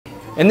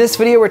In this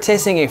video, we're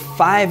tasting a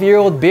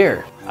 5-year-old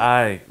beer.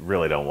 I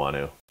really don't want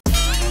to.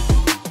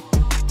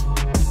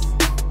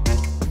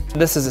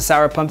 This is a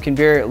sour pumpkin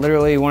beer,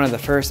 literally one of the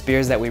first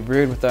beers that we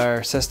brewed with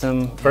our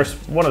system.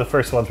 One of the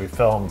first ones we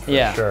filmed, for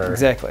yeah, sure.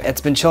 Exactly.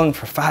 It's been chilling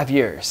for 5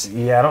 years.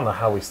 Yeah, I don't know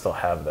how we still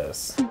have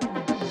this.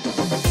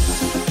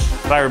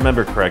 If I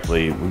remember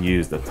correctly, we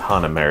used a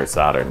ton of merit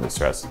solder in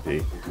this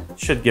recipe.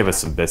 Should give us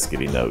some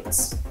biscuity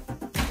notes.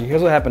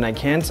 Here's what happened. I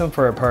canned some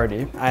for a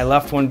party. I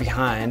left one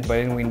behind,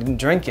 but we didn't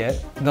drink it.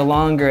 The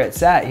longer it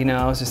sat,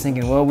 I was just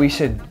thinking, well, we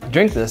should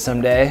drink this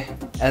someday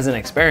as an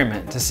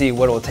experiment to see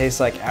what it will taste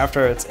like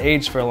after it's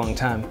aged for a long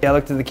time. I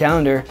looked at the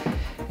calendar,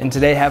 and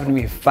today happened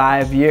to be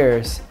 5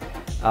 years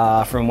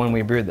from when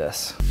we brewed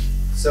this.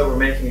 So we're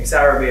making a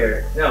sour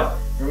beer. No,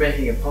 we're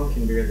making a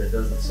pumpkin beer that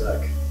doesn't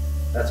suck.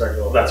 That's our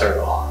goal. That's our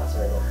goal. That's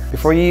our goal.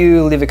 Before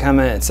you leave a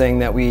comment saying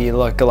that we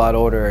look a lot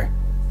older,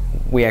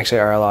 we actually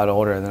are a lot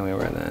older than we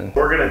were then.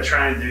 We're gonna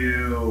try and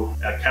do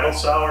a kettle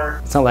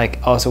sour. It's not like,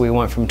 also we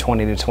went from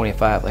 20 to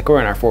 25, like we're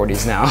in our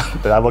 40s now.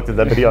 But I looked at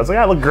that video, I was like,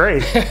 I look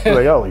great. I was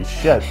like, holy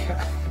shit.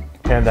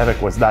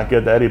 Pandemic was not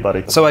good to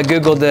anybody. So I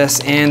Googled this,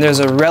 and there's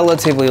a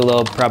relatively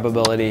low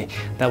probability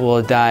that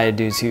we'll die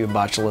due to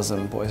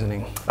botulism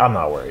poisoning. I'm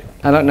not worried.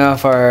 I don't know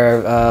if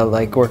our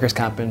like workers'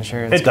 comp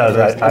insurance It does.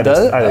 I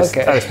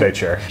just made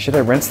sure. Should I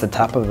rinse the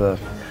top of the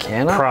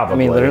can off? Probably. I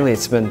mean, literally,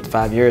 it's been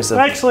 5 years.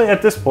 Actually,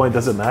 at this point,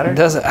 does it matter?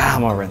 Does it?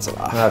 I'm gonna rinse it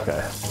off.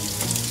 Okay.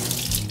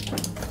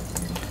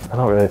 I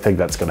don't really think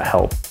that's gonna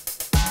help.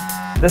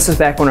 This is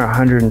back when our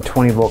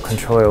 120 volt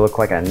controller looked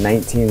like a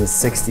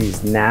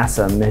 1960s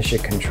NASA mission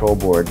control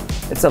board.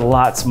 It's a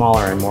lot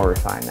smaller and more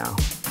refined now.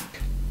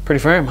 Pretty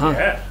firm, huh?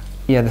 Yeah.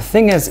 Yeah, the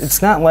thing is,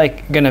 it's not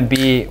like gonna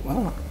be,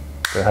 well,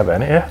 Do it have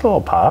any? Yeah, a little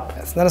pop.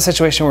 it's not a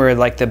situation where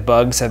like the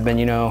bugs have been,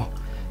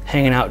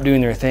 hanging out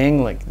doing their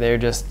thing, like they're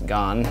just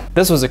gone.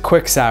 This was a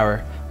quick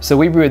sour. So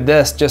we brewed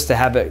this just to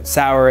have it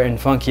sour and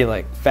funky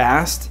like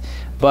fast.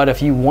 But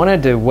if you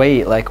wanted to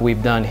wait like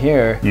we've done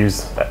here.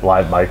 Use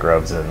live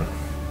microbes and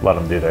let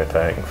them do their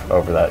thing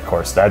over that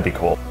course. That'd be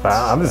cool.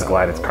 I'm just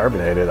glad it's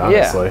carbonated,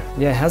 honestly.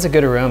 Yeah, it has a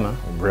good aroma.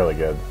 Really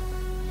good.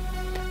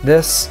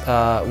 This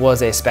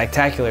was a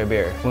spectacular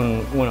beer.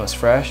 When it was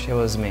fresh, it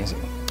was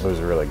amazing. It was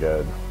really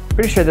good.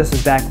 Pretty sure this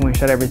is back when we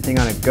shot everything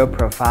on a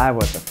GoPro 5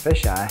 with a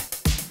fisheye.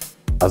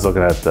 I was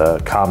looking at the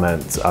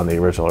comments on the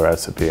original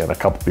recipe, and a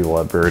couple people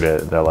had brewed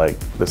it, and they're like,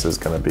 this is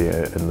gonna be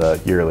in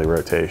the yearly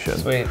rotation.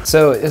 Sweet.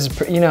 So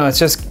it's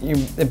just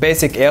a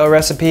basic ale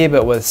recipe,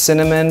 but with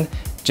cinnamon,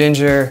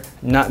 ginger,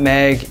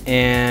 nutmeg,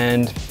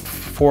 and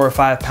 4 or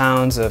 5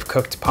 pounds of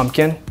cooked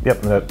pumpkin.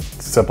 Yep, and a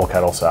simple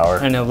kettle sour.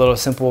 And a little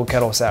simple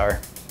kettle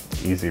sour.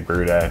 Easy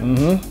brew day.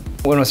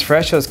 Mm-hmm. When it was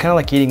fresh, it was kind of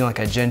like eating like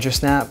a ginger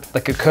snap,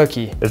 like a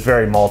cookie. It's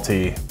very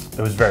malty.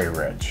 It was very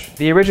rich.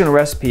 The original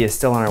recipe is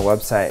still on our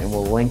website, and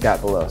we'll link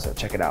that below, so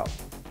check it out.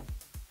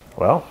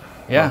 Well,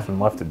 yeah. Nothing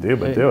left to do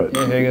but do it.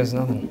 Yeah, here goes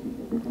nothing.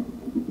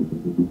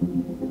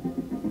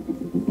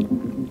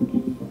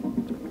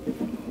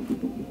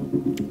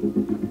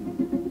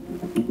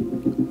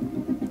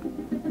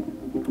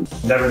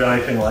 Never done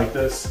anything like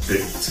this.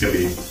 It's gonna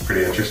be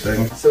pretty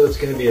interesting. So it's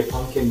gonna be a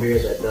pumpkin beer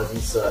that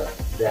doesn't suck.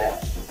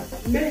 That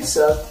may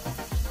suck.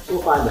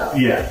 We'll find out.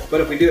 Yeah.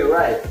 But if we do it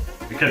right,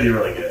 It could be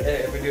really good.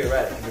 if we do it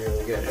right, it can be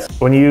really good.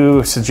 When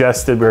you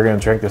suggested we were gonna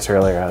drink this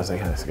earlier, I was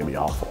like, this is gonna be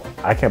awful.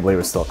 I can't believe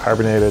it's still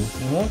carbonated.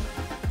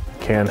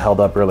 Mm-hmm. Can held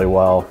up really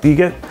well. You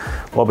get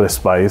a little bit of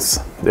spice.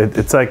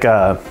 It's like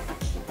an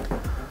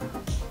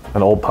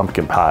old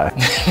pumpkin pie.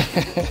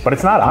 But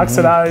it's not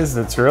oxidized.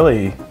 It's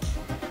really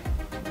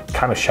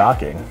kind of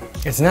shocking.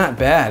 It's not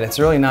bad. It's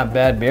really not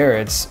bad beer.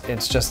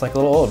 It's just like a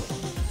little old.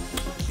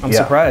 I'm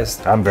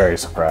surprised. I'm very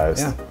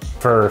surprised. Yeah.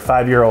 For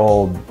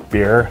 5-year-old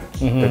beer,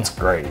 it's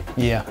great.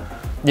 Yeah.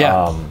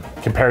 Yeah.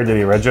 Compared to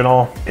the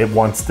original, it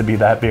wants to be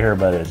that beer,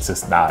 but it's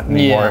just not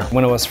anymore. Yeah.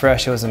 When it was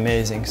fresh, it was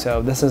amazing.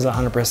 So this is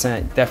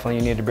 100%. Definitely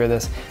you need to brew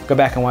this. Go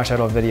back and watch that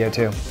old video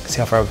too. See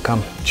how far we've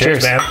come.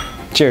 Cheers, man.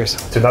 Cheers.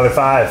 To another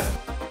 5.